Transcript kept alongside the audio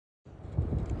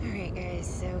Alright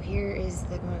guys, so here is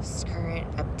the most current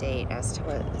update as to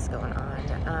what is going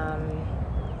on.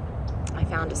 I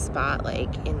found a spot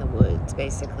like in the woods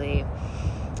basically,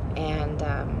 and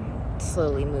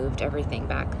slowly moved everything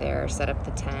back there, set up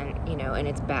the tent, you know, and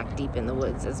it's back deep in the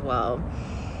woods as well.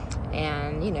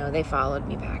 And, you know, they followed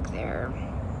me back there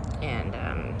and,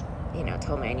 you know,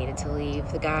 told me I needed to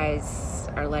leave. The guys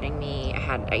are letting me, I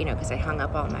had, you know, because I hung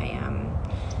up all my,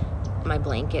 my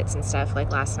blankets and stuff.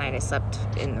 Like last night I slept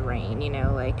in the rain, you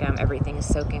know, like everything is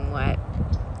soaking wet.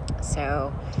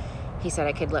 So he said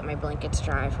I could let my blankets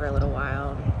dry for a little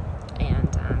while,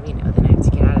 and you know, then I have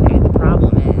to get out of there. The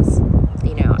problem is,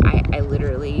 you know, I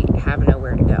literally have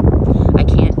nowhere to go. I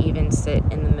can't even sit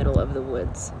in the middle of the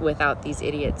woods without these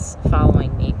idiots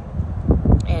following me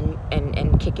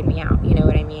and kicking me out. You know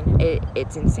what I mean?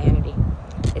 It's insanity.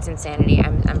 It's insanity.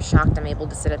 I'm shocked I'm able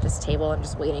to sit at this table. I'm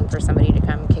just waiting for somebody to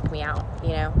come kick me out, you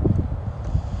know?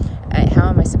 How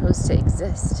am I supposed to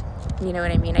exist? You know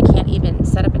what I mean? I can't even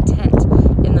set up a tent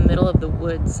in the middle of the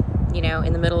woods, you know,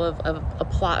 in the middle of a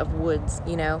plot of woods,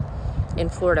 you know, in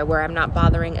Florida, where I'm not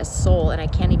bothering a soul, and I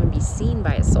can't even be seen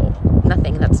by a soul.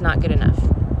 Nothing. That's not good enough,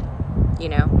 you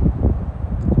know?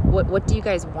 What do you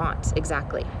guys want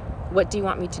exactly? What do you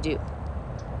want me to do?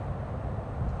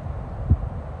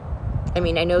 I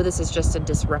mean, I know this is just a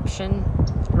disruption,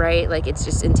 right? Like, it's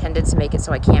just intended to make it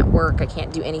so I can't work. I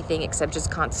can't do anything except just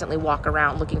constantly walk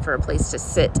around looking for a place to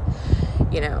sit,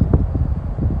 you know.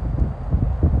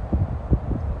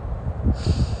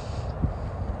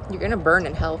 You're going to burn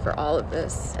in hell for all of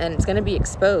this, and it's going to be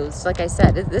exposed. Like I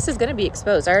said, this is going to be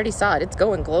exposed. I already saw it. It's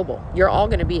going global. You're all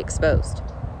going to be exposed.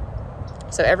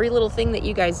 So every little thing that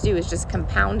you guys do is just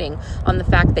compounding on the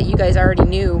fact that you guys already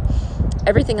knew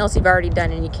everything else you've already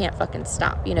done, and you can't fucking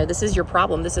stop. You know, this is your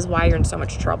problem. This is why you're in so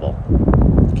much trouble,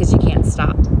 because you can't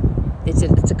stop. It's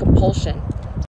a compulsion.